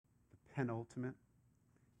penultimate.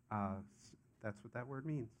 That's what that word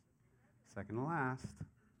means. Second to last.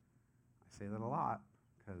 I say that a lot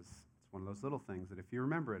because it's one of those little things that if you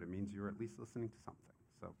remember it, it means you're at least listening to something.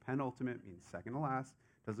 So penultimate means second to last.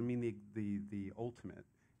 Doesn't mean the ultimate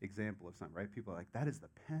example of something, right? People are like, that is the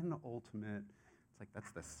penultimate. It's like,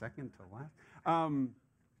 that's the second to last.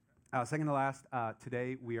 Second to last,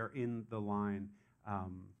 today we are in the line,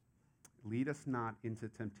 lead us not into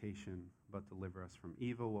temptation, but deliver us from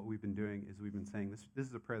evil. What we've been doing is we've been saying, this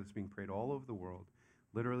is a prayer that's being prayed all over the world,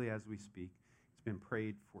 literally as we speak. It's been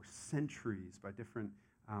prayed for centuries by different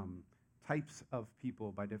types of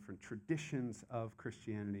people, by different traditions of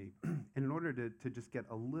Christianity. And in order to just get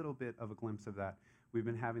a little bit of a glimpse of that, we've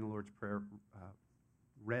been having the Lord's Prayer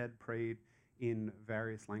read, prayed in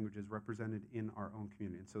various languages represented in our own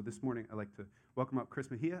community. And so this morning, I'd like to welcome up Chris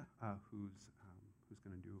Mejia, who's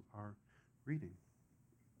going to do our reading.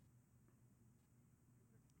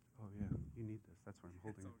 Oh, yeah, you need this. That's why I'm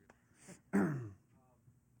holding it.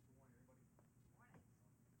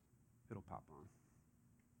 It'll pop on.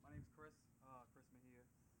 My name's Chris Mejia.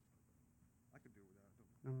 I could do it without it.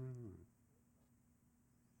 No.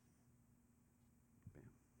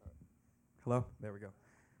 Bam. Hello, there we go.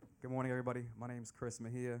 Good morning, everybody. My name's Chris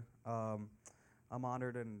Mejia. I'm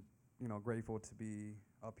honored and grateful to be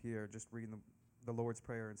up here just reading the Lord's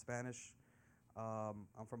Prayer in Spanish.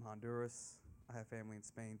 I'm from Honduras. I have family in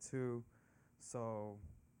Spain too, so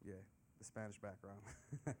yeah, the Spanish background.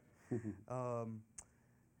 All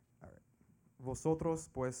right. Vosotros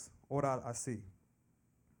pues orad así.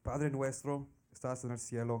 Padre nuestro, estás en el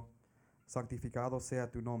cielo, santificado sea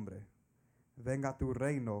tu nombre. Venga tu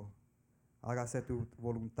reino, hágase tu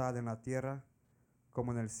voluntad en la tierra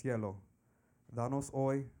como en el cielo. Danos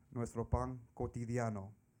hoy nuestro pan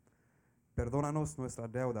cotidiano. Perdónanos nuestras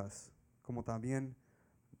deudas, como también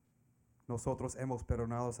nosotros hemos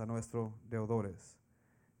perdonado a nuestros deudores.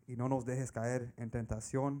 Y no nos dejes caer en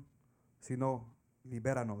tentación, sino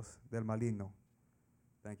libéranos del maligno.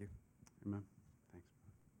 Thank you. Amen.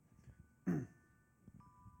 Thanks.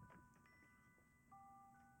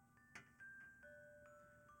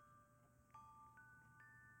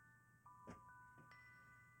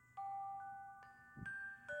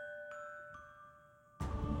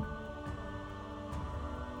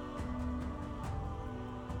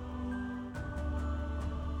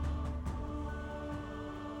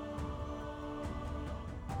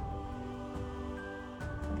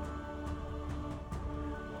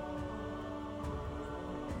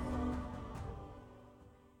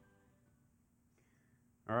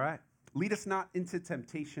 All right. Lead us not into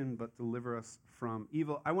temptation, but deliver us from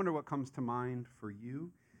evil. I wonder what comes to mind for you.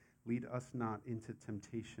 Lead us not into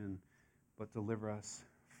temptation, but deliver us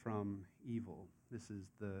from evil. This is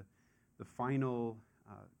the final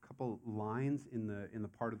couple lines in the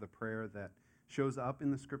part of the prayer that shows up in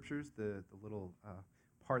the scriptures. The little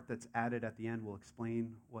part that's added at the end will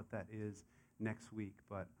explain what that is next week.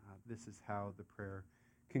 But this is how the prayer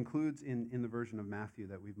concludes in the version of Matthew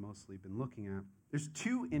that we've mostly been looking at. There's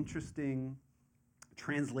two interesting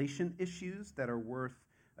translation issues that are worth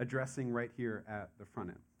addressing right here at the front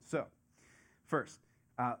end. So, first,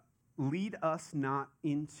 lead us not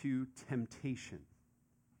into temptation.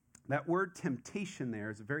 That word temptation there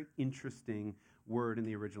is a very interesting word in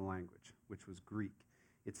the original language, which was Greek.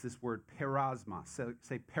 It's this word perasmos. So,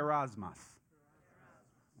 say perasmos.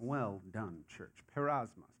 Well done, church.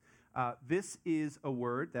 Perasmos. This is a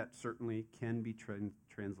word that certainly can be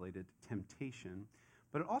translated temptation,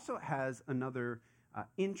 but it also has another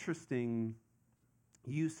interesting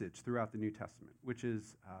usage throughout the New Testament, which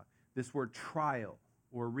is this word trial,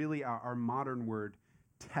 or really our modern word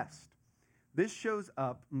test. This shows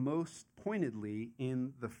up most pointedly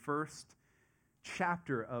in the first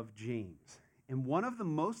chapter of James. And one of the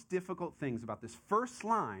most difficult things about this first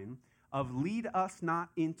line of lead us not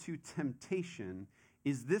into temptation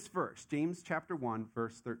is this verse, James chapter 1,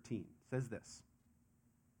 verse 13. It says this,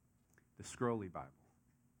 the Scrolly Bible.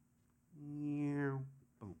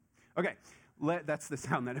 Boom. Okay, that's the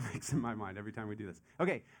sound that it makes in my mind every time we do this.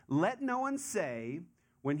 Okay, let no one say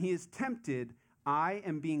when he is tempted, I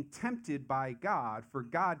am being tempted by God, for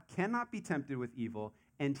God cannot be tempted with evil,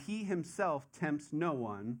 and he himself tempts no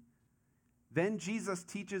one. Then Jesus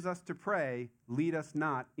teaches us to pray, lead us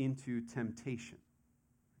not into temptation.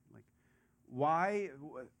 Why,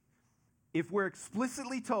 if we're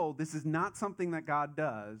explicitly told this is not something that God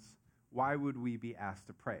does, why would we be asked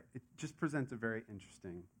to pray? It just presents a very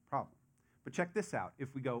interesting problem. But check this out.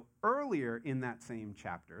 If we go earlier in that same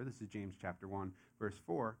chapter, this is James chapter 1, verse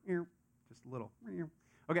 4, just a little.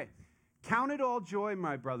 Okay, count it all joy,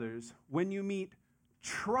 my brothers, when you meet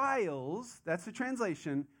trials, that's the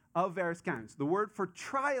translation, of various kinds. The word for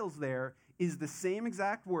trials there is the same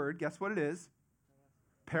exact word. Guess what it is?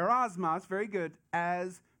 Peirasmos, very good,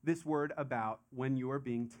 as this word about when you are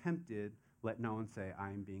being tempted. Let no one say, I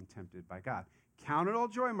am being tempted by God. Count it all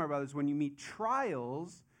joy, my brothers, when you meet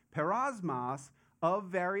trials, peirasmos, of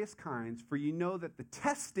various kinds, for you know that the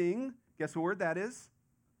testing, guess what word that is?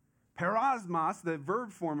 Peirasmos, the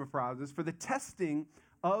verb form of peirasmos, for the testing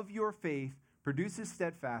of your faith produces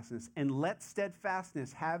steadfastness, and let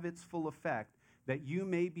steadfastness have its full effect, that you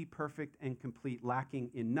may be perfect and complete,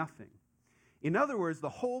 lacking in nothing. In other words, the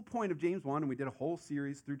whole point of James 1, and we did a whole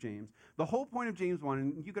series through James, the whole point of James 1,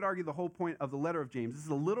 and you could argue the whole point of the letter of James, this is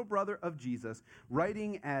the little brother of Jesus,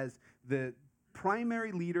 writing as the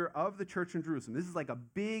primary leader of the church in Jerusalem. This is like a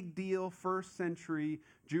big deal, first century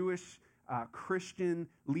Jewish Christian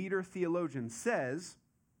leader theologian says,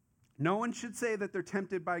 no one should say that they're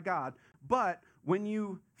tempted by God, but when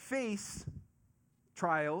you face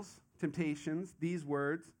trials, temptations, these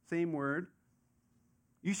words, same word,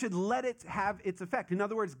 you should let it have its effect. In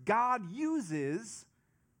other words, God uses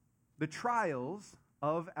the trials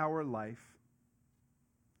of our life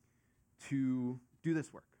to do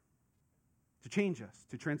this work, to change us,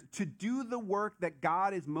 to do the work that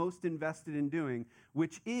God is most invested in doing,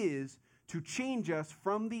 which is to change us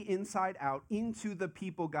from the inside out into the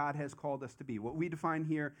people God has called us to be. What we define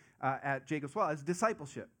here at Jacob's Well as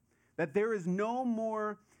discipleship. That there is no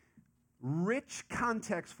more rich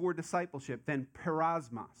context for discipleship than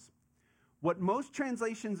peirasmos. What most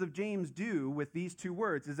translations of James do with these two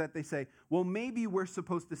words is that they say, well, maybe we're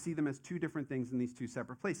supposed to see them as two different things in these two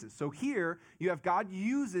separate places. So here you have God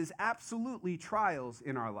uses absolutely trials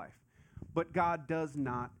in our life, but God does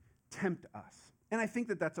not tempt us. And I think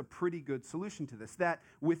that that's a pretty good solution to this, that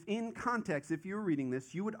within context, if you were reading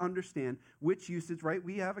this, you would understand which usage, right?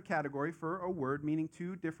 We have a category for a word meaning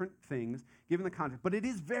two different things given the context. But it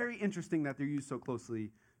is very interesting that they're used so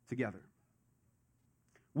closely together.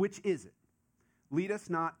 Which is it? Lead us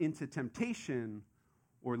not into temptation,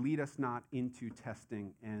 or lead us not into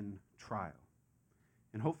testing and trial.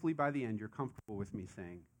 And hopefully by the end, you're comfortable with me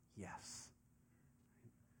saying yes.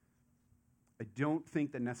 I don't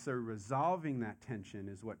think that necessarily resolving that tension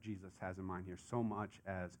is what Jesus has in mind here, so much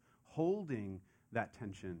as holding that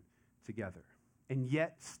tension together. And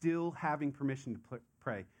yet still having permission to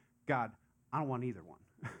pray, God, I don't want either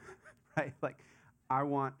one, right? Like, I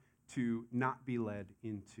want to not be led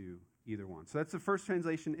into either one. So that's the first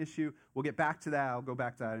translation issue. We'll get back to that. I'll go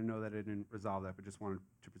back to that. I know that I didn't resolve that, but just wanted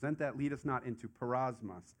to present that. Lead us not into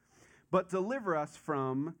peirasmos, but deliver us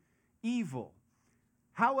from evil.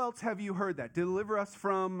 How else have you heard that? Deliver us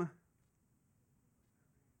from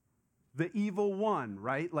the evil one,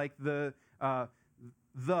 right? Like the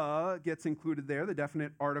gets included there, the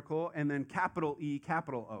definite article, and then capital E,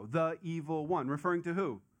 capital O, the evil one, referring to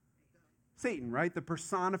who? Satan, right? The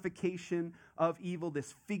personification of evil,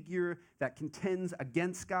 this figure that contends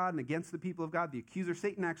against God and against the people of God. The accuser,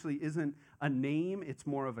 Satan actually isn't a name, it's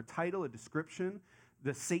more of a title, a description.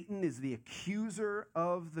 The Satan is the accuser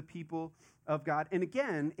of the people of God. And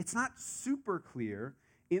again, it's not super clear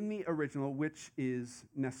in the original which is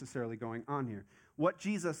necessarily going on here. What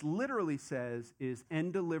Jesus literally says is,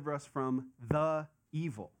 and deliver us from the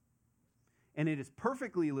evil. And it is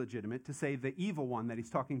perfectly legitimate to say the evil one, that he's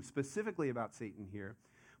talking specifically about Satan here.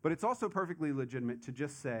 But it's also perfectly legitimate to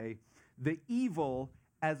just say the evil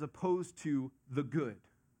as opposed to the good.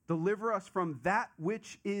 Deliver us from that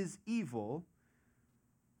which is evil,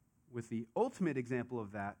 with the ultimate example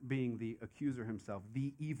of that being the accuser himself,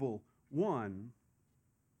 the evil one,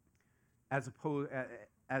 as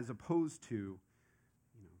opposed to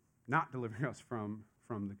not delivering us from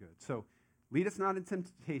the good. So lead us not into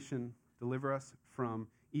temptation, deliver us from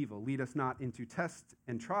evil. Lead us not into tests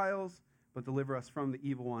and trials, but deliver us from the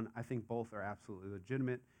evil one. I think both are absolutely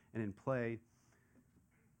legitimate and in play.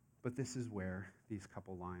 But this is where these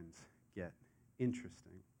couple lines get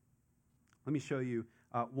interesting. Let me show you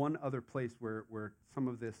one other place where some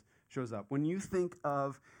of this shows up. When you think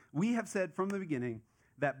of, we have said from the beginning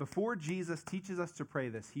that before Jesus teaches us to pray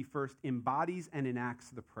this, he first embodies and enacts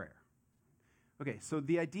the prayer. Okay, so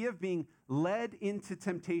the idea of being led into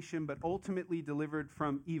temptation but ultimately delivered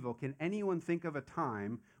from evil, can anyone think of a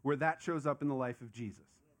time where that shows up in the life of Jesus?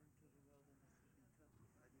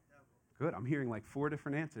 Good, I'm hearing like 4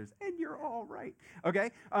 different answers, and you're all right.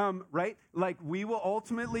 Okay, right? Like we will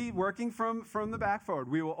ultimately, working from the back forward,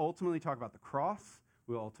 we will ultimately talk about the cross.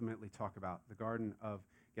 We'll ultimately talk about the Garden of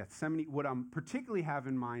Gethsemane. What I'm particularly have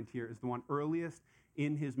in mind here is the one earliest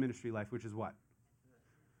in his ministry life, which is what?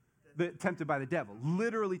 Tempted by the devil.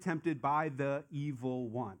 Literally tempted by the evil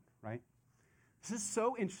one, right? This is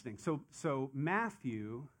so interesting. So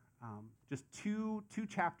Matthew, just two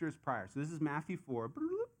chapters prior. So this is Matthew 4,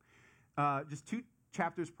 just 2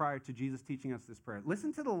 chapters prior to Jesus teaching us this prayer.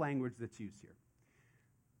 Listen to the language that's used here.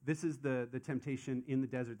 This is the temptation in the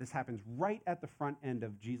desert. This happens right at the front end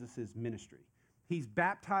of Jesus' ministry. He's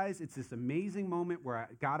baptized. It's this amazing moment where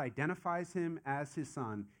God identifies him as his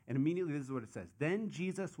son. And immediately this is what it says. Then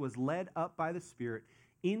Jesus was led up by the Spirit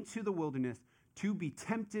into the wilderness to be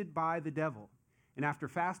tempted by the devil. And after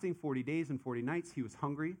fasting 40 days and 40 nights, he was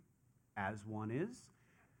hungry, as one is.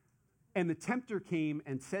 And the tempter came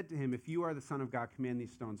and said to him, if you are the Son of God, command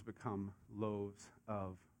these stones to become loaves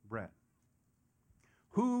of bread.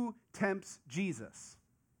 Who tempts Jesus?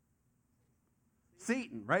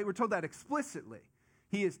 Satan, right? We're told that explicitly.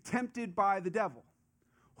 He is tempted by the devil.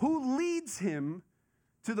 Who leads him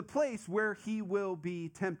to the place where he will be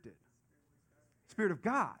tempted? Spirit of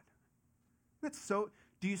God. That's so.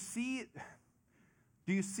 Do you see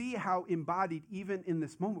how embodied even in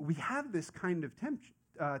this moment we have this kind of tension?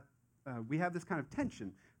 We have this kind of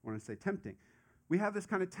tension. I want to say tempting. We have this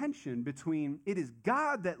kind of tension between it is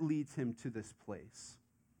God that leads him to this place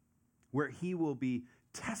where he will be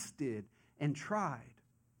tested and tried.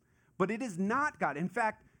 But it is not God. In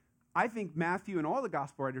fact, I think Matthew and all the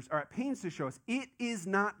gospel writers are at pains to show us it is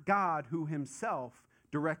not God who himself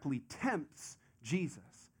directly tempts Jesus.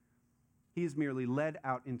 He is merely led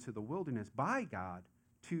out into the wilderness by God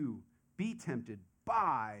to be tempted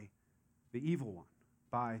by the evil one,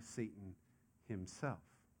 by Satan himself.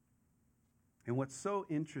 And what's so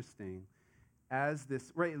interesting as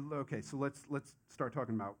this, right, okay, so let's start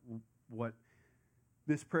talking about what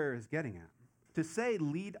this prayer is getting at. To say,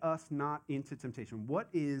 lead us not into temptation,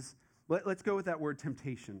 let's go with that word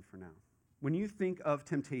temptation for now. When you think of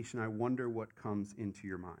temptation, I wonder what comes into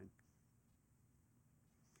your mind.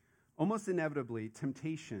 Almost inevitably,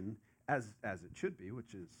 temptation, as it should be,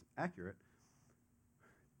 which is accurate,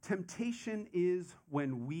 temptation is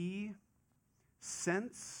when we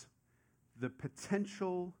sense the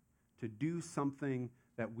potential to do something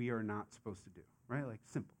that we are not supposed to do, right? Like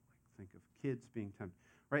simple, like think of kids being tempted,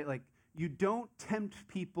 right? Like you don't tempt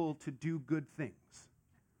people to do good things,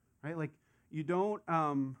 right? Like you don't,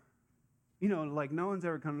 like no one's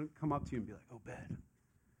ever come up to you and be like, oh, Ben,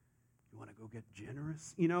 you want to go get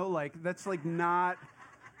generous? Like that's like not,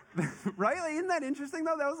 right? Like, isn't that interesting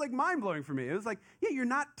though? That was like mind-blowing for me. It was like, yeah, you're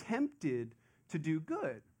not tempted to do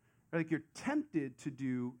good. Like you're tempted to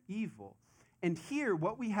do evil. And here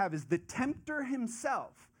what we have is the tempter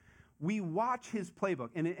himself. We watch his playbook.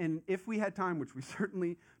 And if we had time, which we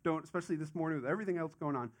certainly don't, especially this morning with everything else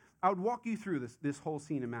going on, I would walk you through this whole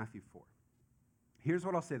scene in Matthew 4. Here's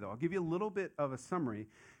what I'll say, though. I'll give you a little bit of a summary,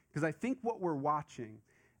 because I think what we're watching,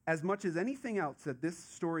 as much as anything else that this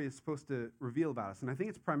story is supposed to reveal about us, and I think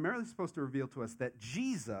it's primarily supposed to reveal to us that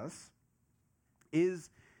Jesus is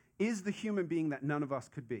the human being that none of us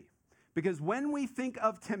could be. Because when we think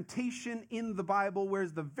of temptation in the Bible,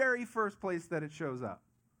 where's the very first place that it shows up?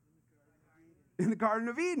 In the Garden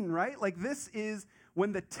of Eden, right? Like this is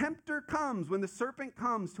when the tempter comes, when the serpent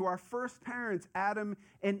comes to our first parents, Adam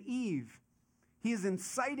and Eve. He is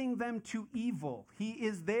inciting them to evil. He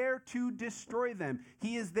is there to destroy them.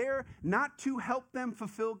 He is there not to help them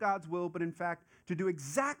fulfill God's will, but in fact to do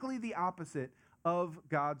exactly the opposite of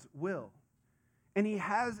God's will. And he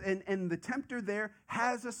has, and the tempter there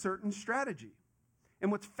has a certain strategy.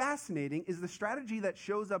 And what's fascinating is the strategy that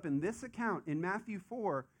shows up in this account in Matthew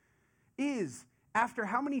 4 is, after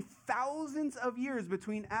how many thousands of years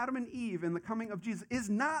between Adam and Eve and the coming of Jesus, is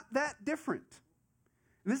not that different.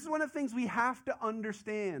 And this is one of the things we have to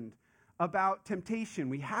understand about temptation.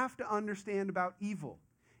 We have to understand about evil,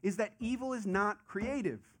 is that evil is not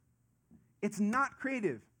creative. It's not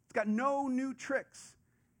creative. It's got no new tricks.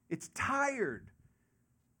 It's tired.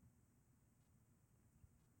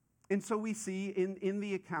 And so we see in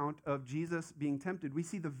the account of Jesus being tempted, we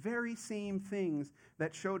see the very same things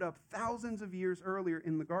that showed up thousands of years earlier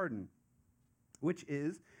in the garden, which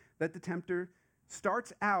is that the tempter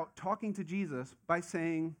starts out talking to Jesus by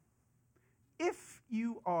saying, if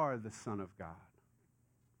you are the Son of God.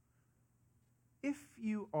 If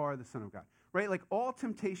you are the Son of God. Right? Like all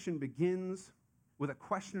temptation begins with a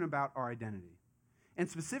question about our identity. And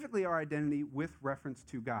specifically our identity with reference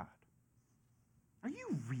to God. Are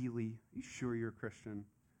you sure you're a Christian?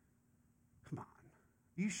 Come on.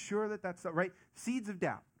 Are you sure that that's right? Seeds of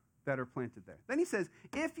doubt that are planted there. Then he says,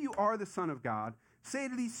 if you are the Son of God, say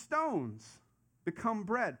to these stones, become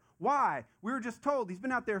bread. Why? We were just told he's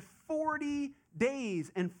been out there 40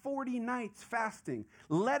 days and 40 nights fasting,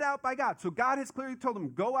 led out by God. So God has clearly told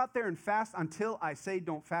him, go out there and fast until I say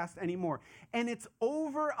don't fast anymore. And it's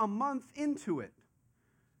over a month into it.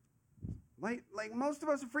 Like most of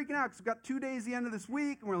us are freaking out because we've got 2 days the end of this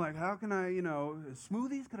week, and we're like, how can I,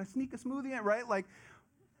 smoothies? Could I sneak a smoothie in, right? Like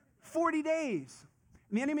 40 days.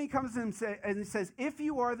 And the enemy comes in and says, if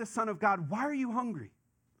you are the Son of God, why are you hungry?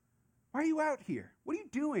 Why are you out here? What are you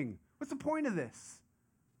doing? What's the point of this?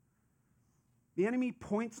 The enemy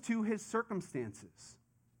points to his circumstances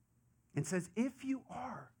and says, if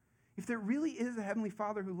there really is a Heavenly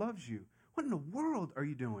Father who loves you, what in the world are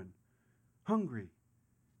you doing? Hungry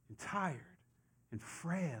and tired and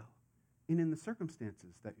frail and in the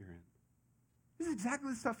circumstances that you're in. This is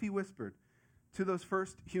exactly the stuff he whispered to those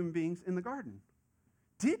first human beings in the garden.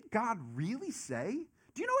 Did God really say?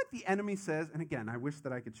 Do you know what the enemy says? And again, I wish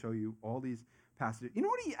that I could show you all these passages. You know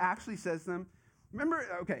what he actually says to them? Remember,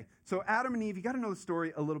 okay, so Adam and Eve, you got to know the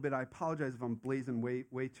story a little bit. I apologize if I'm blazing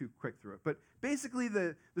way too quick through it. But basically,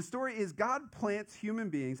 the story is God plants human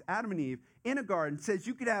beings, Adam and Eve, in a garden, says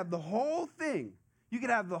you could have the whole thing. You could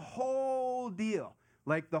have the whole deal,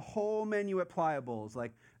 like the whole menu at Pliables,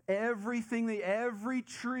 like everything, every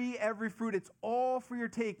tree, every fruit, it's all for your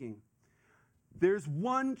taking. There's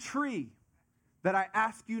one tree that I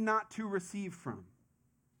ask you not to receive from.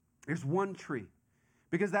 There's one tree.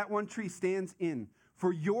 Because that one tree stands in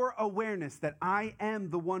for your awareness that I am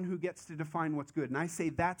the one who gets to define what's good. And I say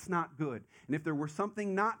that's not good. And if there were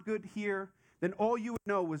something not good here, then all you would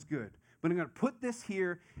know was good. But I'm going to put this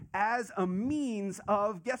here as a means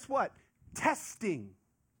of, guess what? Testing.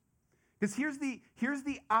 Because here's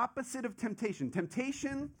the opposite of temptation.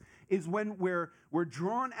 Temptation is when we're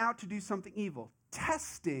drawn out to do something evil.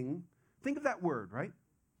 Testing, think of that word, right?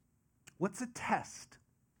 What's a test?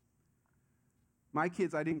 My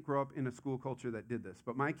kids, I didn't grow up in a school culture that did this,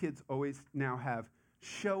 but my kids always now have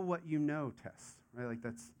show what you know tests, right? Like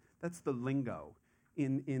that's the lingo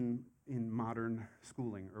in modern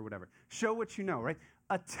schooling or whatever. Show what you know, right?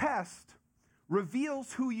 A test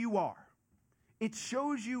reveals who you are. It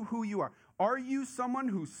shows you who you are. Are you someone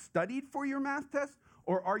who studied for your math test,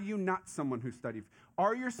 or are you not someone who studied?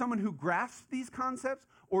 Are you someone who grasps these concepts,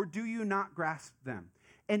 or do you not grasp them?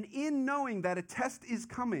 And in knowing that a test is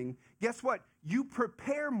coming, guess what? You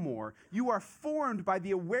prepare more. You are formed by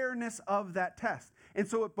the awareness of that test. And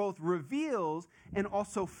so it both reveals and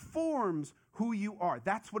also forms who you are.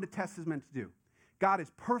 That's what a test is meant to do. God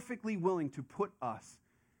is perfectly willing to put us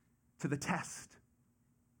to the test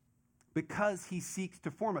because he seeks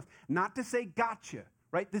to form us. Not to say gotcha,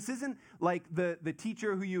 right? This isn't like the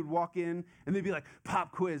teacher who you'd walk in and they'd be like,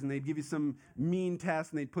 pop quiz, and they'd give you some mean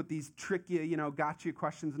test, and they'd put these tricky, gotcha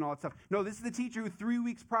questions and all that stuff. No, this is the teacher who 3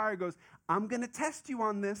 weeks prior goes, I'm going to test you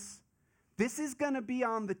on this. This is going to be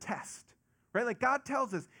on the test, right? Like God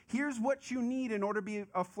tells us, here's what you need in order to be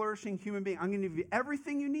a flourishing human being. I'm going to give you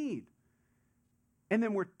everything you need. And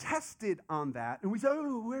then we're tested on that, and we say,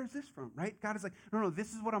 oh, where's this from, right? God is like, no,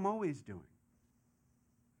 this is what I'm always doing.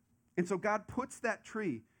 And so God puts that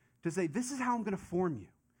tree to say, this is how I'm going to form you.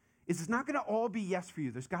 It's not going to all be yes for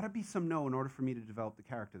you. There's got to be some no in order for me to develop the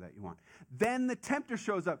character that you want. Then the tempter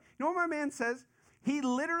shows up. You know what my man says? He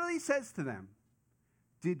literally says to them,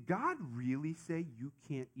 did God really say you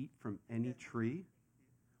can't eat from any tree?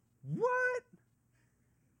 What?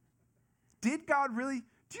 Did God really?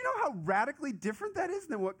 Do you know how radically different that is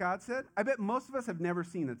than what God said? I bet most of us have never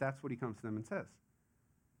seen that that's what he comes to them and says.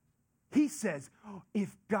 He says,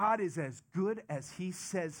 if God is as good as he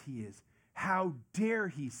says he is, how dare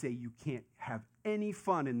he say you can't have any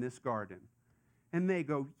fun in this garden? And they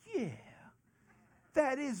go, yeah,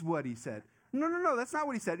 that is what he said. No, that's not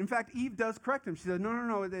what he said. In fact, Eve does correct him. She says,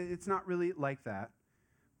 no, it's not really like that.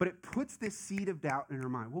 But it puts this seed of doubt in her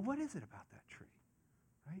mind. Well, what is it about that tree?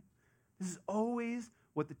 Right? This is always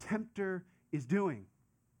what the tempter is doing.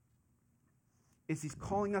 Is he's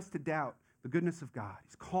calling us to doubt the goodness of God.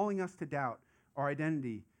 He's calling us to doubt our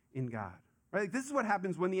identity in God. Right? Like this is what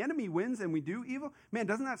happens when the enemy wins and we do evil. Man,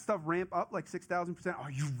 doesn't that stuff ramp up like 6,000%?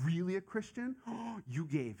 Are you really a Christian? Oh, you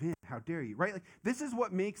gave in. How dare you? Right? Like this is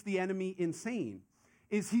what makes the enemy insane.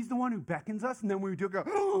 Is he's the one who beckons us, and then we do go,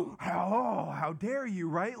 oh, how dare you,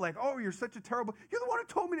 right? Like, oh, you're such a terrible, you're the one who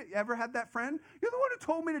told me to, ever had that friend? You're the one who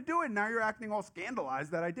told me to do it, and now you're acting all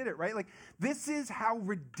scandalized that I did it, right? Like, this is how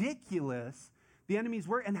ridiculous the enemy's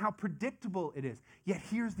work and how predictable it is. Yet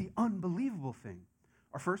here's the unbelievable thing.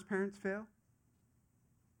 Our first parents fail,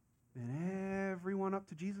 and everyone up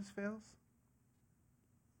to Jesus fails.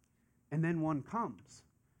 And then one comes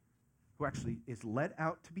who actually is led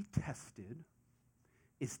out to be tested,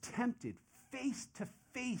 is tempted face to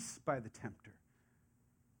face by the tempter.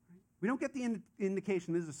 We don't get the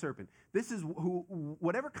indication this is a serpent. This is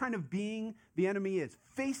whatever kind of being the enemy is,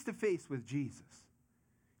 face to face with Jesus.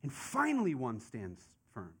 And finally one stands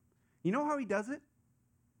firm. You know how he does it?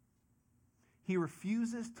 he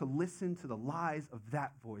refuses to listen to the lies of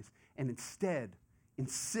that voice and instead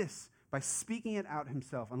insists by speaking it out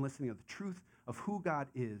himself on listening to the truth of who God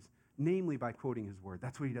is, namely by quoting his word.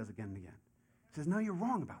 That's what he does again and again. He says, no, you're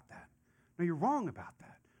wrong about that. No, you're wrong about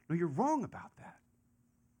that. No, you're wrong about that.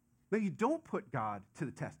 No, you don't put God to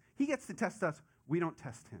the test. He gets to test us. We don't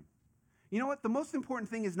test him. You know what? The most important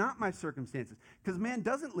thing is not my circumstances, because man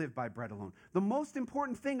doesn't live by bread alone. The most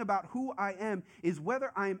important thing about who I am is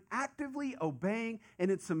whether I am actively obeying and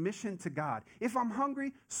in submission to God. If I'm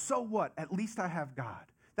hungry, so what? At least I have God.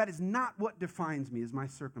 That is not what defines me as my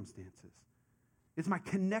circumstances. It's my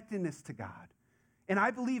connectedness to God. And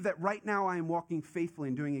I believe that right now I am walking faithfully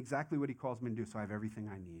and doing exactly what he calls me to do, so I have everything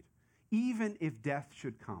I need, even if death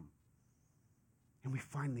should come. And we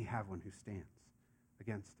finally have one who stands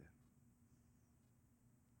against it.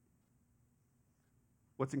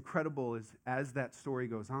 What's incredible is as that story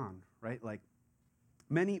goes on, right? Like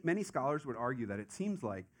many scholars would argue that it seems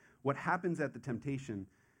like what happens at the temptation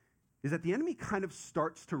is that the enemy kind of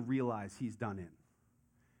starts to realize he's done in.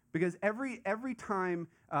 Because every time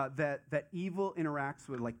that evil interacts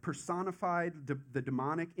with, like personified, the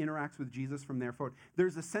demonic interacts with Jesus from there forward,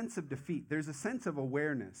 there's a sense of defeat. There's a sense of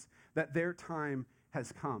awareness that their time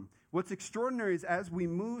has come. What's extraordinary is as we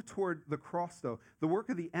move toward the cross, though, the work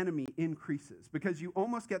of the enemy increases. Because you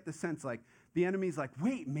almost get the sense like the enemy's like,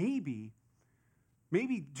 wait, maybe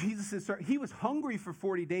Jesus he was hungry for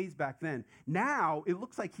 40 days back then. Now it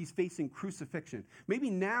looks like he's facing crucifixion. Maybe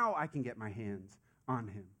now I can get my hands on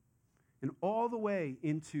him. And all the way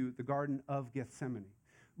into the Garden of Gethsemane.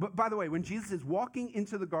 But by the way, when Jesus is walking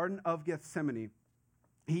into the Garden of Gethsemane,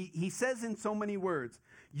 he says in so many words,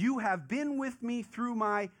 you have been with me through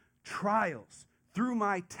my trials, through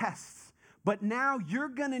my tests. But now you're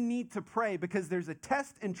going to need to pray because there's a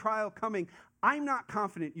test and trial coming. I'm not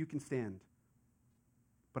confident you can stand.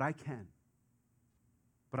 But I can.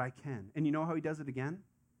 But I can. And you know how he does it again?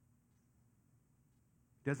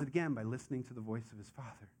 He does it again by listening to the voice of his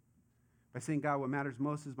Father. By saying, God, what matters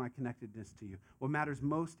most is my connectedness to you. What matters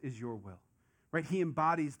most is your will. Right? He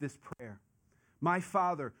embodies this prayer. My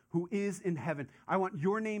Father, who is in heaven, I want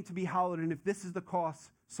your name to be hallowed, and if this is the cost,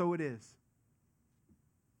 so it is.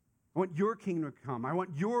 I want your kingdom to come. I want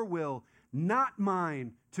your will, not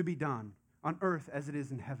mine, to be done on earth as it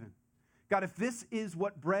is in heaven. God, if this is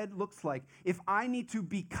what bread looks like, if I need to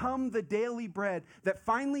become the daily bread that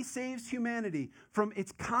finally saves humanity from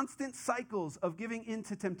its constant cycles of giving in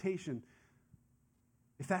to temptation,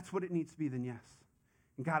 if that's what it needs to be, then yes.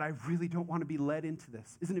 And God, I really don't want to be led into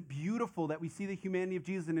this. Isn't it beautiful that we see the humanity of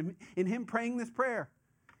Jesus in him praying this prayer?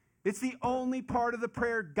 It's the only part of the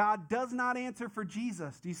prayer God does not answer for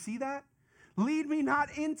Jesus. Do you see that? Lead me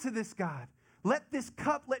not into this, God. Let this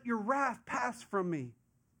cup, let your wrath pass from me.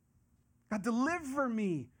 God, deliver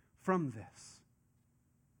me from this.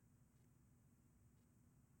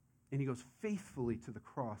 And he goes faithfully to the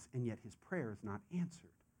cross, and yet his prayer is not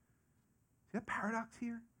answered. See that paradox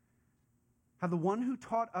here? How the one who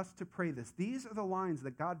taught us to pray this, these are the lines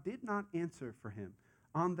that God did not answer for him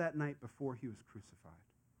on that night before he was crucified.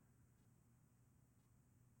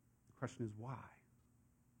 The question is why?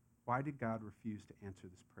 Why did God refuse to answer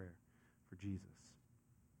this prayer for Jesus?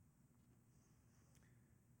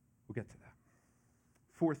 We'll get to that.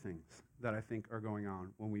 4 things that I think are going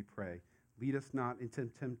on when we pray. Lead us not into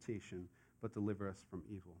temptation, but deliver us from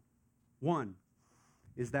evil. 1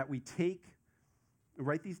 is that we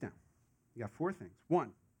write these down. You got 4 things.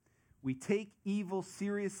 1, we take evil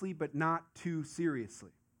seriously, but not too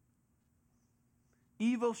seriously.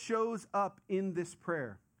 Evil shows up in this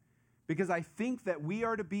prayer because I think that we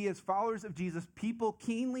are to be, as followers of Jesus, people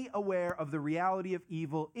keenly aware of the reality of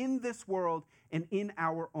evil in this world and in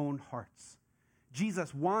our own hearts.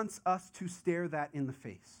 Jesus wants us to stare that in the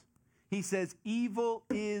face. He says, evil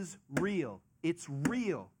is real. It's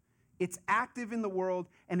real. It's active in the world,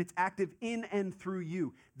 and it's active in and through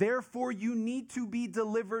you. Therefore, you need to be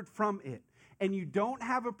delivered from it. And you don't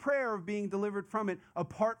have a prayer of being delivered from it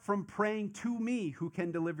apart from praying to me who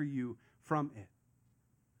can deliver you from it.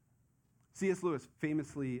 C.S. Lewis,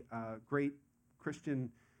 famously great Christian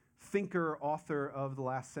thinker, author of the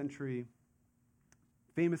last century,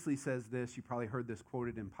 famously says this. You probably heard this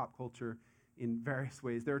quoted in pop culture in various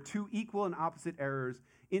ways. There are 2 equal and opposite errors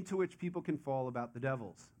into which people can fall about the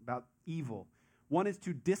devils, about evil. One is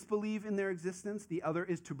to disbelieve in their existence. The other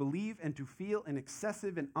is to believe and to feel an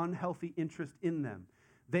excessive and unhealthy interest in them.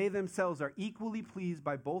 They themselves are equally pleased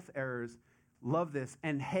by both errors. Love this.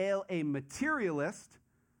 And hail a materialist,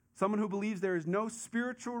 someone who believes there is no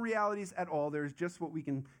spiritual realities at all. There is just what we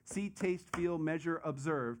can see, taste, feel, measure,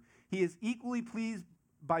 observe. He is equally pleased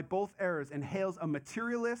by both errors and hails a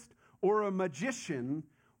materialist or a magician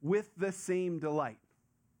with the same delight.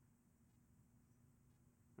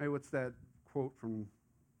 Right, what's that quote from,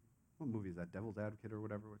 what movie is that, Devil's Advocate or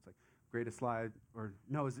whatever, where it's like, greatest lie, or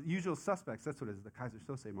no, is it Usual Suspects? That's what it is, the Kaiser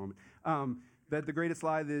Sose moment. That the greatest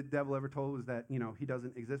lie the devil ever told was that, he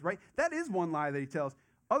doesn't exist, right? That is one lie that he tells.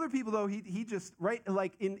 Other people, though, he just, right,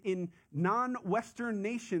 like in non-Western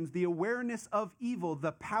nations, the awareness of evil,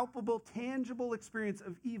 the palpable, tangible experience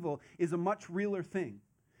of evil is a much realer thing.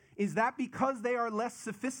 Is that because they are less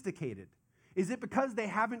sophisticated? Is it because they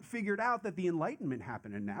haven't figured out that the Enlightenment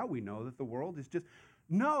happened and now we know that the world is just...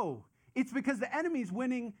 No, it's because the enemy's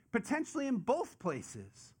winning potentially in both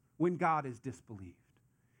places when God is disbelieved.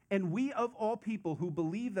 And we of all people who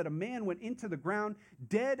believe that a man went into the ground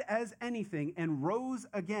dead as anything and rose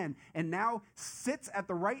again and now sits at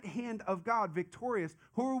the right hand of God victorious,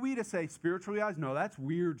 who are we to say, spiritually eyes? No, that's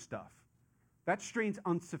weird stuff. That's strange,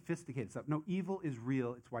 unsophisticated stuff. No, evil is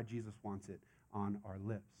real. It's why Jesus wants it on our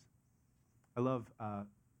lips. I love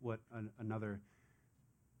what another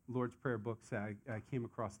Lord's Prayer book said. I came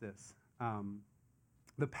across this.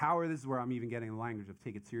 The power, this is where I'm even getting the language of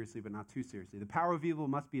take it seriously, but not too seriously. The power of evil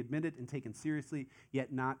must be admitted and taken seriously,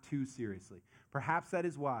 yet not too seriously. Perhaps that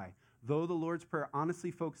is why, though the Lord's Prayer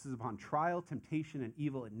honestly focuses upon trial, temptation, and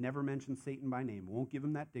evil, it never mentions Satan by name. It won't give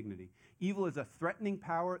him that dignity. Evil is a threatening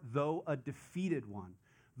power, though a defeated one.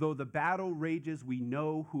 Though the battle rages, we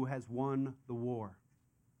know who has won the war.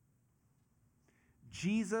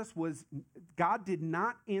 God did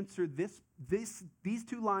not answer these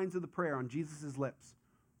two lines of the prayer on Jesus' lips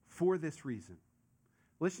for this reason.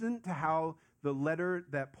 Listen to how the letter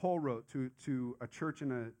that Paul wrote to a church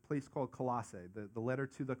in a place called Colossae, the letter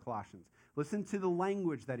to the Colossians. Listen to the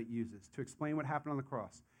language that it uses to explain what happened on the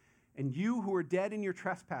cross. And you who are dead in your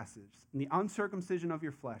trespasses, in the uncircumcision of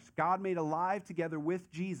your flesh, God made alive together with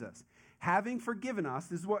Jesus, having forgiven us.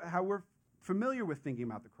 This is how we're familiar with thinking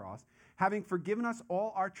about the cross, having forgiven us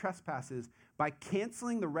all our trespasses by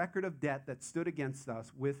canceling the record of debt that stood against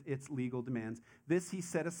us with its legal demands. This he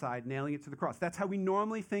set aside, nailing it to the cross. That's how we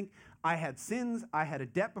normally think. I had sins, I had a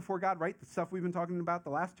debt before God, right? The stuff we've been talking about the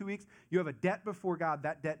last 2 weeks. You have a debt before God.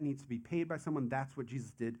 That debt needs to be paid by someone. That's what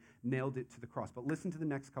Jesus did, nailed it to the cross. But listen to the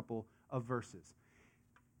next couple of verses.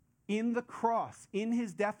 In the cross, in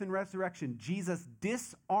his death and resurrection, Jesus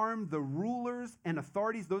disarmed the rulers and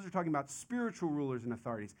authorities, those are talking about spiritual rulers and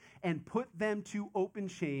authorities, and put them to open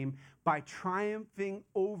shame by triumphing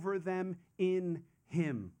over them in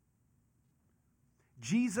him.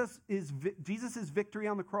 Jesus' victory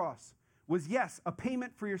on the cross was, yes, a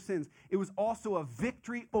payment for your sins. It was also a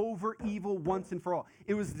victory over evil once and for all.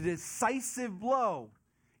 It was the decisive blow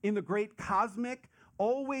in the great cosmic,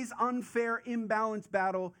 always unfair, imbalanced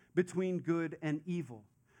battle between good and evil.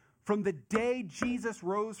 From the day Jesus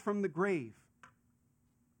rose from the grave,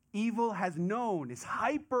 evil has known, is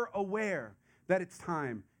hyper aware that its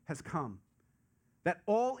time has come. That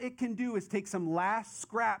all it can do is take some last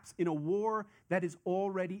scraps in a war that is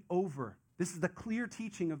already over. This is the clear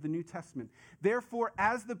teaching of the New Testament. Therefore,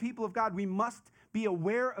 as the people of God, we must be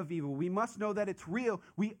aware of evil. We must know that it's real.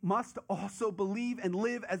 We must also believe and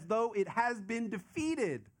live as though it has been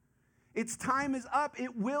defeated. Its time is up.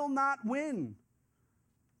 It will not win.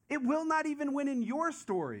 It will not even win in your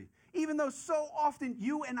story, even though so often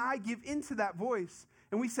you and I give into that voice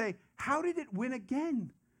and we say, how did it win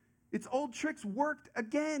again? Its old tricks worked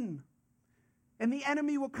again. And the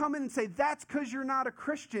enemy will come in and say, that's because you're not a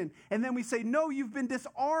Christian. And then we say, no, you've been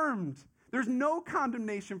disarmed. There's no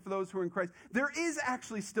condemnation for those who are in Christ. There is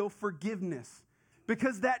actually still forgiveness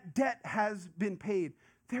because that debt has been paid.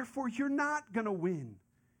 Therefore, you're not going to win.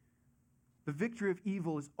 The victory of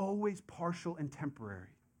evil is always partial and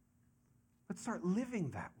temporary. Let's start living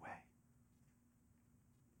that way.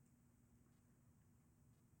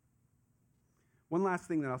 One last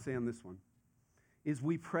thing that I'll say on this one is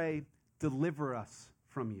we pray, deliver us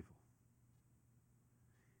from evil.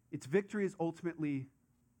 Its victory is ultimately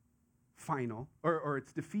final, or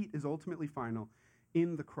its defeat is ultimately final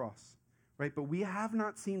in the cross, right? But we have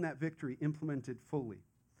not seen that victory implemented fully.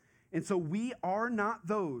 And so we are not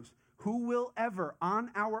those who will ever,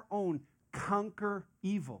 on our own, conquer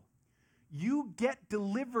evil. You get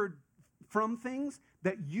delivered from things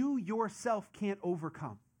that you yourself can't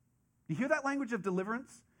overcome. You hear that language of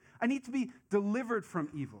deliverance? I need to be delivered from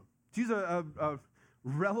evil. To use a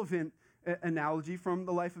relevant analogy from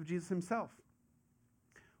the life of Jesus himself.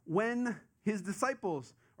 When his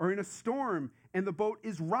disciples are in a storm and the boat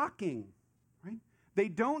is rocking, right? They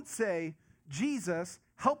don't say, Jesus,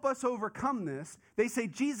 help us overcome this. They say,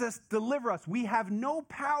 Jesus, deliver us. We have no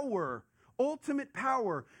power, ultimate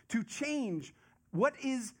power, to change what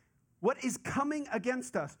is coming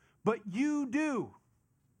against us. but you do.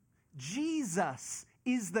 Jesus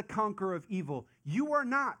is the conqueror of evil. You are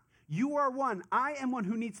not. You are one. I am one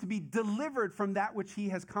who needs to be delivered from that which he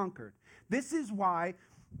has conquered. This is why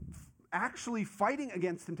actually fighting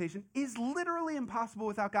against temptation is literally impossible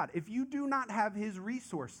without God. If you do not have his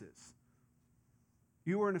resources,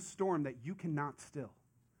 you are in a storm that you cannot still.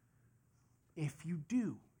 If you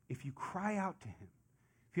do, if you cry out to him,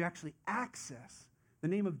 if you actually access the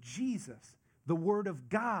name of Jesus, the word of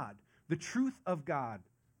God, the truth of God,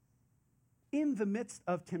 in the midst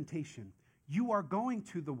of temptation, you are going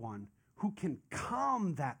to the one who can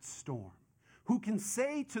calm that storm, who can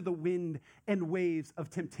say to the wind and waves of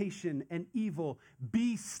temptation and evil,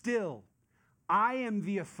 be still. I am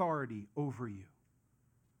the authority over you.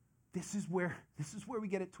 This is where we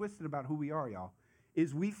get it twisted about who we are, y'all,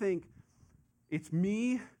 is we think it's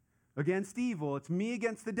me against evil, it's me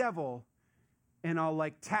against the devil, and I'll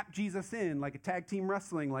like tap Jesus in like a tag team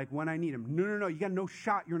wrestling, like when I need him. No, you got no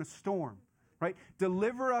shot, you're in a storm. Right?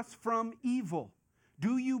 Deliver us from evil.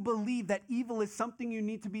 Do you believe that evil is something you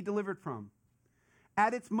need to be delivered from?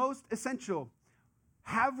 At its most essential,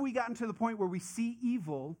 have we gotten to the point where we see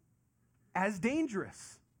evil as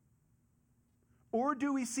dangerous? Or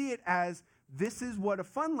do we see it as this is what a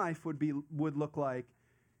fun life would look like,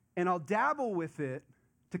 and I'll dabble with it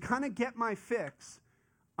to kind of get my fix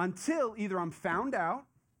until either I'm found out,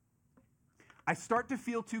 I start to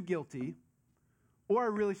feel too guilty, or I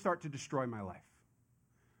really start to destroy my life.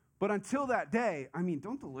 But until that day,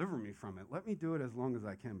 don't deliver me from it. Let me do it as long as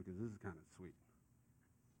I can because this is kind of sweet.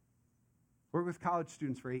 Worked with college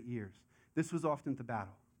students for 8 years. This was often the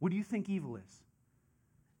battle. What do you think evil is?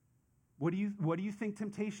 What do you think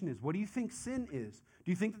temptation is? What do you think sin is?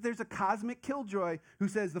 Do you think that there's a cosmic killjoy who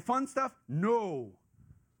says the fun stuff? No.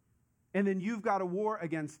 And then you've got a war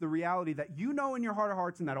against the reality that you know in your heart of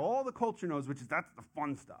hearts and that all the culture knows, which is that's the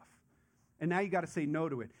fun stuff. And now you got to say no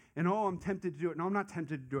to it. And I'm tempted to do it. No, I'm not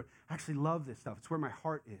tempted to do it. I actually love this stuff. It's where my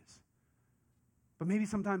heart is. But maybe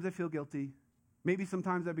sometimes I feel guilty. Maybe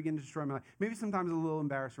sometimes I begin to destroy my life. Maybe sometimes I'm a little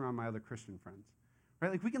embarrassed around my other Christian friends. Right?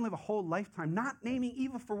 Like we can live a whole lifetime not naming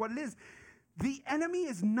evil for what it is. The enemy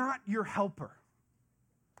is not your helper.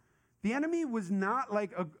 The enemy was not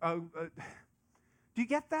like do you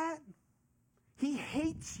get that? He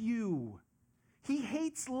hates you. He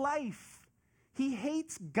hates life. He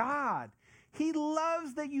hates God. He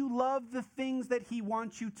loves that you love the things that he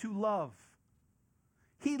wants you to love.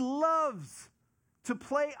 He loves to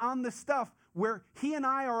play on the stuff where he and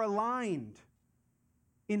I are aligned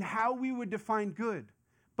in how we would define good.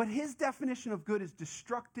 But his definition of good is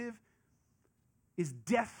destructive, is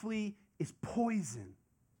deathly, is poison.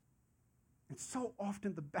 And so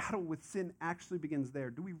often the battle with sin actually begins there.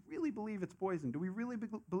 Do we really believe it's poison? Do we really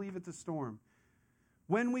believe it's a storm?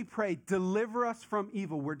 When we pray, deliver us from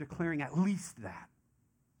evil, we're declaring at least that.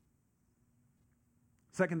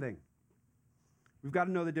 Second thing, we've got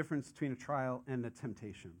to know the difference between a trial and a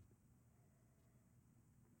temptation.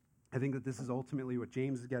 I think that this is ultimately what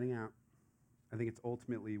James is getting at. I think it's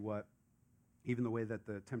ultimately what, even the way that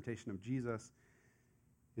the temptation of Jesus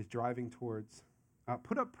is driving towards.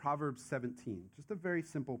 Put up Proverbs 17, just a very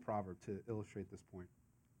simple proverb to illustrate this point.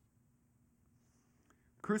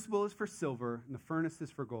 The crucible is for silver, and the furnace is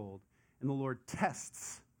for gold, and the Lord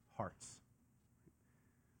tests hearts.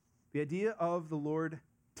 The idea of the Lord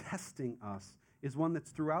testing us is one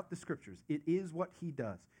that's throughout the scriptures. It is what he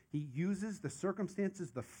does. He uses the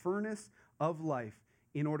circumstances, the furnace of life,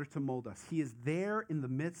 in order to mold us. He is there in the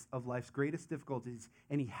midst of life's greatest difficulties,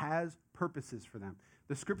 and he has purposes for them.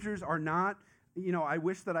 The scriptures are not, I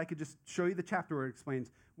wish that I could just show you the chapter where it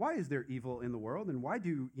explains why is there evil in the world, and why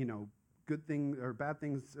do, good things or bad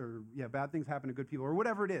things bad things happen to good people or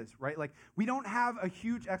whatever it is, right? Like we don't have a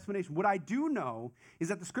huge explanation. What I do know is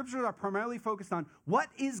that the scriptures are primarily focused on what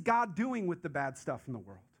is God doing with the bad stuff in the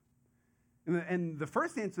world. And the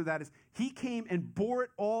first answer to that is he came and bore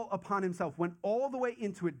it all upon himself, went all the way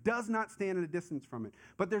into it, does not stand at a distance from it.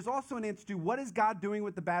 But there's also an answer to what is God doing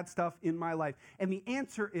with the bad stuff in my life? And the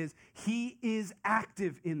answer is he is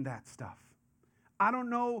active in that stuff. I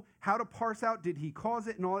don't know how to parse out, did he cause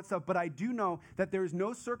it and all that stuff, but I do know that there is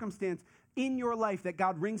no circumstance in your life that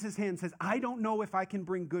God wrings his hand and says, I don't know if I can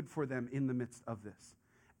bring good for them in the midst of this.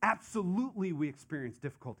 Absolutely, we experience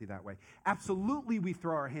difficulty that way. Absolutely, we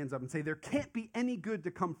throw our hands up and say, there can't be any good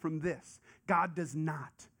to come from this. God does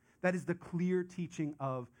not. That is the clear teaching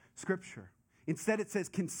of Scripture. Instead, it says,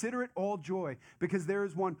 consider it all joy, because there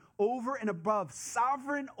is one over and above,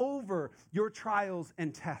 sovereign over your trials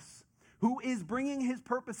and tests, who is bringing his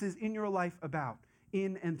purposes in your life about,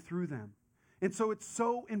 in and through them. And so it's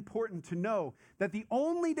so important to know that the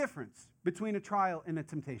only difference between a trial and a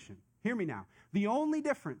temptation, hear me now, the only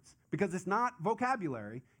difference, because it's not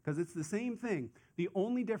vocabulary, because it's the same thing, the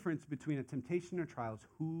only difference between a temptation and a trial is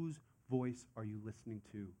whose voice are you listening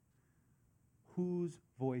to? Whose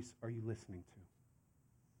voice are you listening to?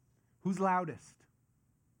 Who's loudest?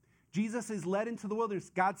 Jesus is led into the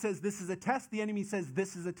wilderness. God says this is a test. The enemy says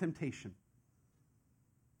this is a temptation.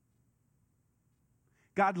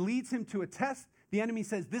 God leads him to a test. The enemy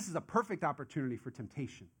says this is a perfect opportunity for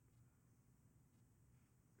temptation.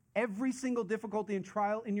 Every single difficulty and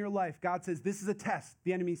trial in your life, God says this is a test.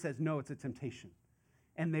 The enemy says no, it's a temptation.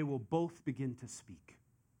 And they will both begin to speak.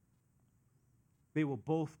 They will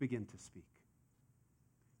both begin to speak.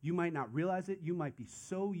 You might not realize it. You might be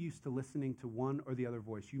so used to listening to one or the other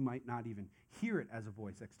voice, you might not even hear it as a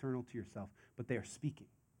voice external to yourself, but they are speaking.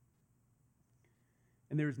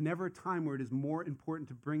 And there is never a time where it is more important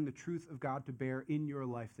to bring the truth of God to bear in your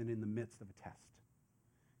life than in the midst of a test.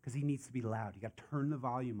 Because he needs to be loud. You got to turn the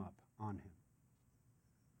volume up on him.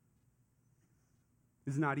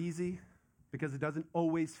 This is not easy because it doesn't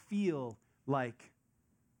always feel like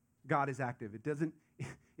God is active.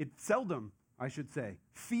 It seldom, I should say,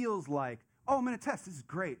 feels like, oh, I'm in a test. This is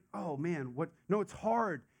great. Oh, man, what? No, it's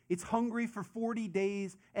hard. It's hungry for 40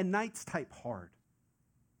 days and nights type hard.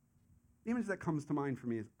 The image that comes to mind for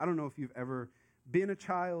me is, I don't know if you've ever been a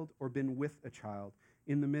child or been with a child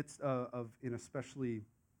in the midst of an especially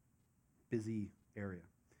busy area.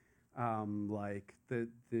 Like the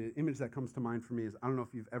image that comes to mind for me is, I don't know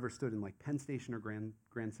if you've ever stood in like Penn Station or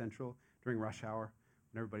Grand Central during rush hour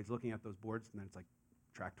when everybody's looking at those boards and then it's like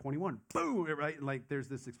track 21, boom, right? And like there's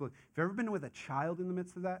this explosion. If you've ever been with a child in the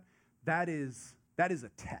midst of that, that is a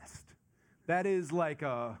test. That is like,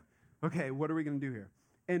 okay, what are we going to do here?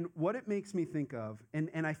 And what it makes me think of,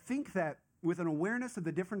 and I think that with an awareness of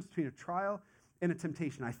the difference between a trial and a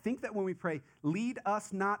temptation, I think that when we pray, lead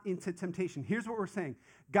us not into temptation, here's what we're saying.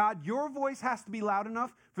 God, your voice has to be loud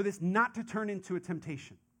enough for this not to turn into a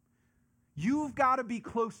temptation. You've got to be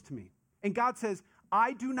close to me. And God says,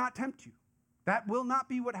 I do not tempt you. That will not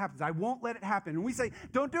be what happens. I won't let it happen. And we say,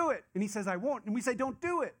 don't do it. And he says, I won't. And we say, don't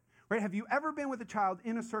do it. Right? Have you ever been with a child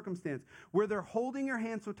in a circumstance where they're holding your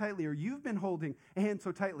hand so tightly, or you've been holding a hand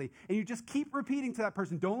so tightly, and you just keep repeating to that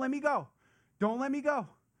person, don't let me go. Don't let me go.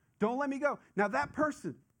 Don't let me go. Now that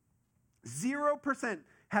person, 0%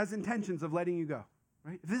 has intentions of letting you go.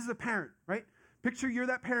 Right? If this is a parent, right? Picture you're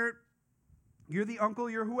that parent, you're the uncle,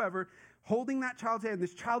 you're whoever, holding that child's hand.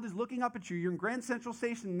 This child is looking up at you. You're in Grand Central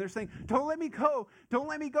Station, and they're saying, don't let me go. Don't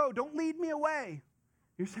let me go. Don't lead me away.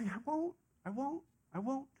 You're saying, I won't. I won't. I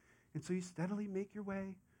won't. And so you steadily make your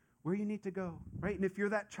way where you need to go, right? And if you're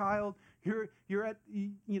that child, you're at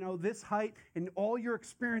this height, and all you're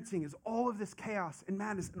experiencing is all of this chaos and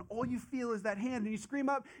madness, and all you feel is that hand, and you scream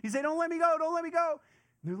up, you say, don't let me go, don't let me go.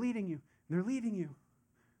 And they're leading you, and they're leading you.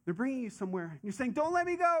 They're bringing you somewhere, and you're saying, don't let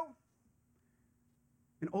me go.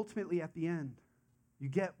 And ultimately, at the end, you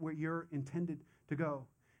get where you're intended to go.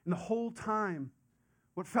 And the whole time,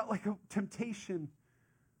 what felt like a temptation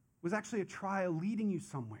was actually a trial leading you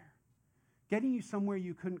somewhere. Getting you somewhere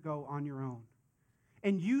you couldn't go on your own.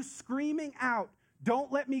 And you screaming out,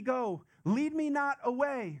 don't let me go, lead me not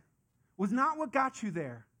away, was not what got you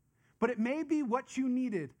there. But it may be what you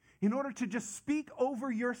needed in order to just speak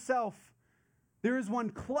over yourself. There is one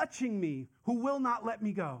clutching me who will not let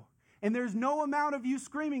me go. And there's no amount of you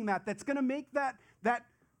screaming that's going to make that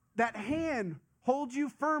hand hold you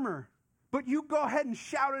firmer. But you go ahead and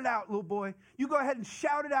shout it out, little boy. You go ahead and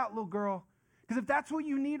shout it out, little girl. Because if that's what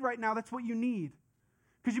you need right now, that's what you need.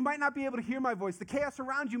 Because you might not be able to hear my voice. The chaos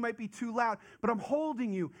around you might be too loud, but I'm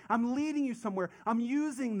holding you. I'm leading you somewhere. I'm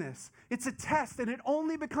using this. It's a test, and it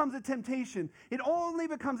only becomes a temptation. It only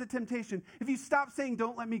becomes a temptation if you stop saying,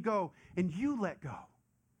 don't let me go, and you let go.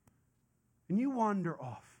 And you wander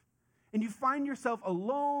off. And you find yourself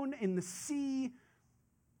alone in the sea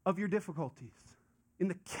of your difficulties, in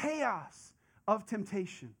the chaos of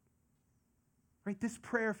temptation. Right? This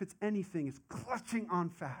prayer, if it's anything, is clutching on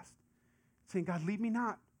fast. Saying, God, lead me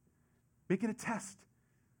not. Make it a test.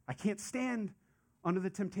 I can't stand under the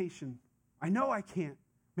temptation. I know I can't.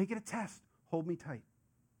 Make it a test. Hold me tight.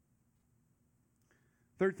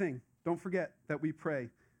 Third thing, don't forget that we pray,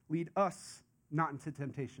 lead us not into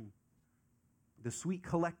temptation. The sweet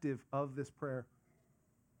collective of this prayer.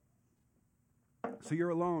 So you're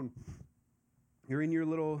alone. You're in your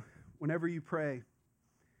little, whenever you pray,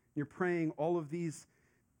 you're praying all of these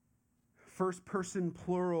first person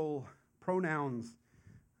plural pronouns,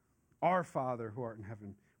 our Father who art in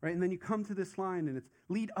heaven, right? And then you come to this line and it's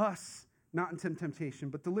lead us not into temptation,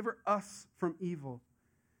 but deliver us from evil.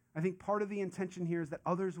 I think part of the intention here is that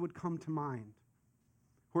others would come to mind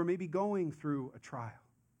who are maybe going through a trial,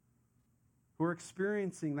 who are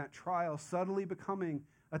experiencing that trial subtly becoming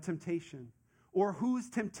a temptation, or whose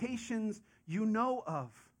temptations you know of.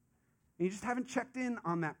 And you just haven't checked in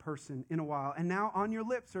on that person in a while. And now on your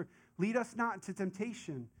lips are, lead us not into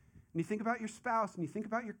temptation. And you think about your spouse, and you think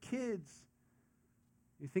about your kids.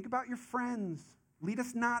 You think about your friends. Lead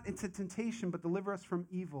us not into temptation, but deliver us from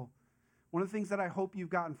evil. One of the things that I hope you've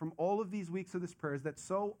gotten from all of these weeks of this prayer is that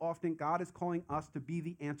so often God is calling us to be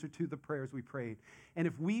the answer to the prayers we prayed. And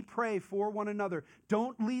if we pray for one another,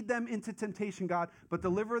 don't lead them into temptation, God, but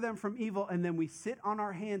deliver them from evil, and then we sit on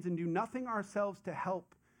our hands and do nothing ourselves to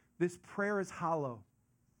help, this prayer is hollow.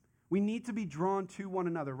 We need to be drawn to one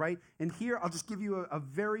another, right? And here, I'll just give you a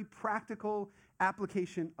very practical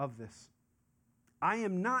application of this. I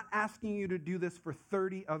am not asking you to do this for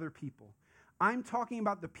 30 other people. I'm talking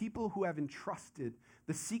about the people who have entrusted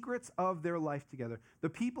the secrets of their life together, the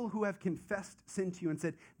people who have confessed sin to you and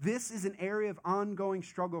said, this is an area of ongoing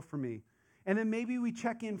struggle for me. And then maybe we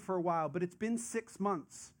check in for a while, but it's been 6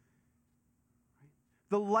 months.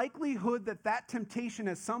 The likelihood that that temptation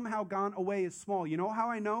has somehow gone away is small. You know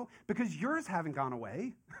how I know? Because yours haven't gone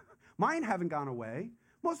away. Mine haven't gone away.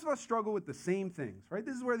 Most of us struggle with the same things, right?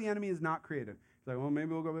 This is where the enemy is not creative. It's like, well,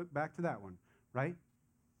 maybe we'll go back to that one, right?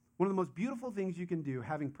 One of the most beautiful things you can do,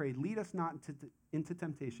 having prayed, lead us not into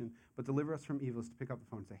temptation, but deliver us from evil, is to pick up the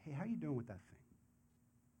phone and say, hey, how you doing with that thing?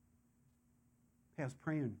 Hey, I was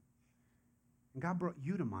praying, and God brought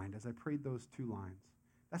you to mind as I prayed those 2 lines.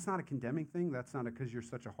 That's not a condemning thing. That's not because you're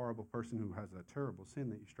such a horrible person who has a terrible sin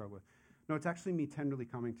that you struggle with. No, it's actually me tenderly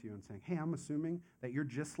coming to you and saying, hey, I'm assuming that you're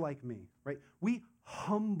just like me, right? We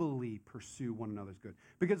humbly pursue one another's good.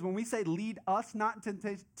 Because when we say lead us not into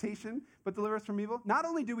temptation, but deliver us from evil, not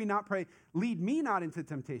only do we not pray, lead me not into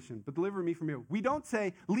temptation, but deliver me from evil. We don't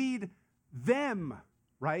say lead them,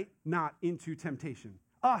 right, not into temptation.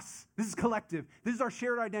 Us, this is collective. This is our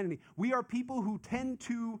shared identity. We are people who tend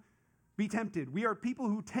to be tempted. We are people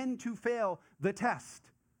who tend to fail the test.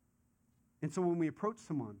 And so when we approach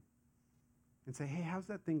someone and say, hey, how's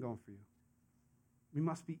that thing going for you? We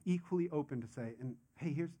must be equally open to say, and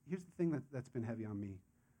hey, here's the thing that's been heavy on me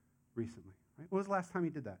recently. Right? When was the last time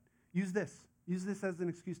you did that? Use this. Use this as an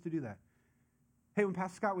excuse to do that. Hey, when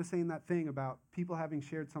Pastor Scott was saying that thing about people having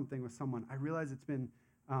shared something with someone, I realized it's been,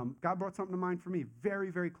 God brought something to mind for me.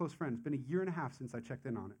 Very, very close friend. It's been 1.5 years since I checked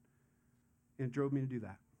in on it. And it drove me to do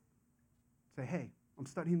that. Say, hey, I'm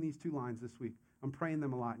studying these 2 lines this week. I'm praying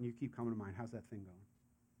them a lot, and you keep coming to mind. How's that thing going?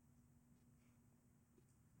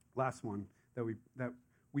 Last one that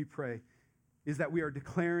we pray is that we are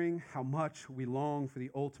declaring how much we long for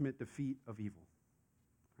the ultimate defeat of evil.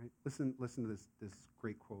 Right? Listen to this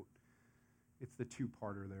great quote. It's the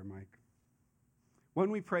 2-parter there, Mike.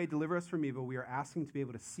 When we pray, deliver us from evil, we are asking to be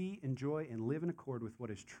able to see, enjoy, and live in accord with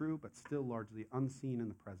what is true, but still largely unseen in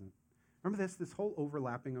the present. Remember this whole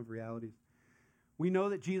overlapping of realities? We know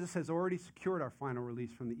that Jesus has already secured our final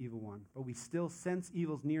release from the evil one, but we still sense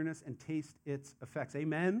evil's nearness and taste its effects.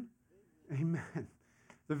 Amen? Amen.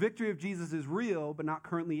 The victory of Jesus is real, but not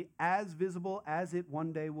currently as visible as it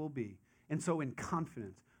one day will be. And so in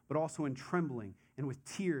confidence, but also in trembling and with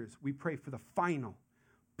tears, we pray for the final,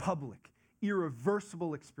 public,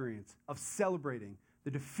 irreversible experience of celebrating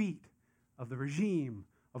the defeat of the regime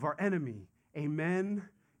of our enemy. Amen.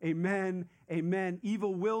 Amen, amen.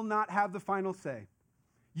 Evil will not have the final say.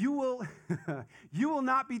 You will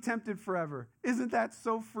not be tempted forever. Isn't that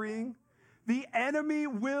so freeing? The enemy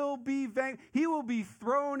will be he will be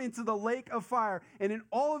thrown into the lake of fire. And in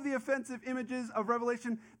all of the offensive images of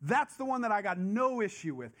Revelation, that's the one that I got no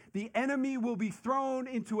issue with. The enemy will be thrown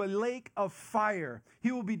into a lake of fire.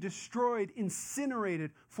 He will be destroyed, incinerated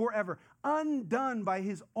forever, undone by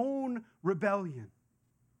his own rebellion.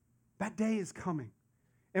 That day is coming.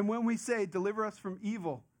 And when we say, deliver us from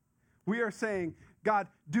evil, we are saying, God,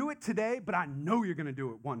 do it today, but I know you're going to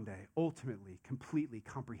do it one day, ultimately, completely,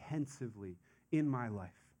 comprehensively in my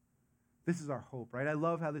life. This is our hope, right? I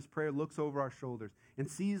love how this prayer looks over our shoulders and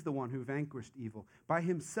sees the one who vanquished evil by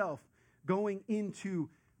himself going into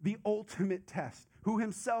the ultimate test, who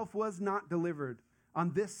himself was not delivered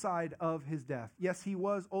on this side of his death. Yes, he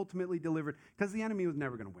was ultimately delivered because the enemy was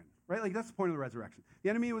never going to win. Right? Like, that's the point of the resurrection. The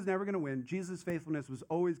enemy was never going to win. Jesus' faithfulness was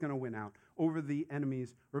always going to win out over the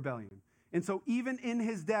enemy's rebellion. And so even in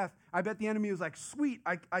his death, I bet the enemy was like, sweet,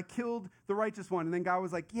 I killed the righteous one. And then God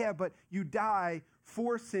was like, yeah, but you die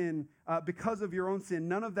for sin because of your own sin.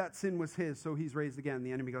 None of that sin was his, so he's raised again.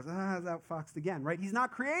 The enemy goes, outfoxed again, right? He's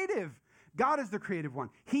not creative. God is the creative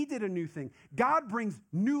one. He did a new thing. God brings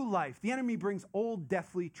new life. The enemy brings old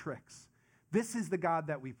deathly tricks. This is the God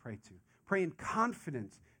that we pray to. Pray in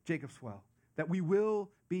confidence, Jacob Swell, that we will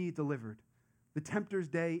be delivered. The tempter's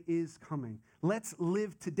day is coming. Let's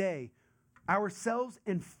live today, ourselves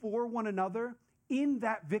and for one another, in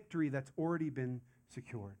that victory that's already been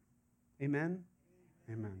secured. Amen?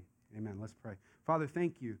 Amen. Amen. Let's pray. Father,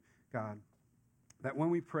 thank you, God, that when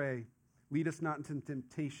we pray, lead us not into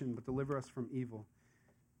temptation, but deliver us from evil.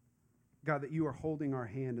 God, that you are holding our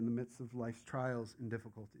hand in the midst of life's trials and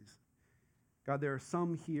difficulties. God, there are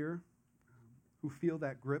some here who feel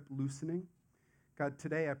that grip loosening. God,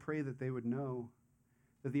 today I pray that they would know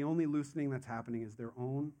that the only loosening that's happening is their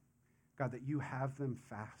own. God, that you have them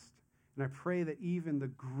fast. And I pray that even the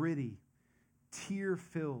gritty,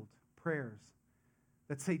 tear-filled prayers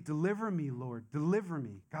that say, deliver me, Lord, deliver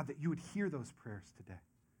me, God, that you would hear those prayers today.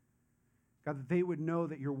 God, that they would know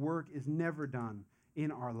that your work is never done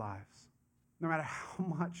in our lives. No matter how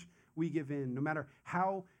much we give in, no matter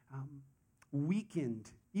how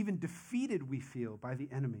weakened, even defeated we feel by the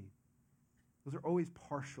enemy, those are always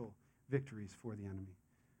partial victories for the enemy.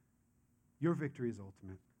 Your victory is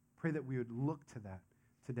ultimate. Pray that we would look to that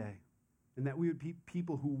today, and that we would be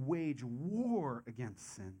people who wage war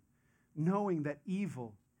against sin, knowing that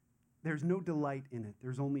evil, there's no delight in it.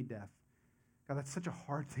 There's only death. God, that's such a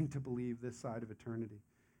hard thing to believe this side of eternity.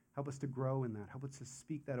 Help us to grow in that. Help us to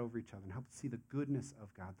speak that over each other, and help us see the goodness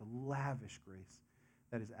of God, the lavish grace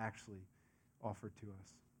that is actually offered to us.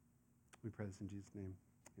 We pray this in Jesus' name.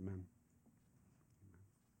 Amen.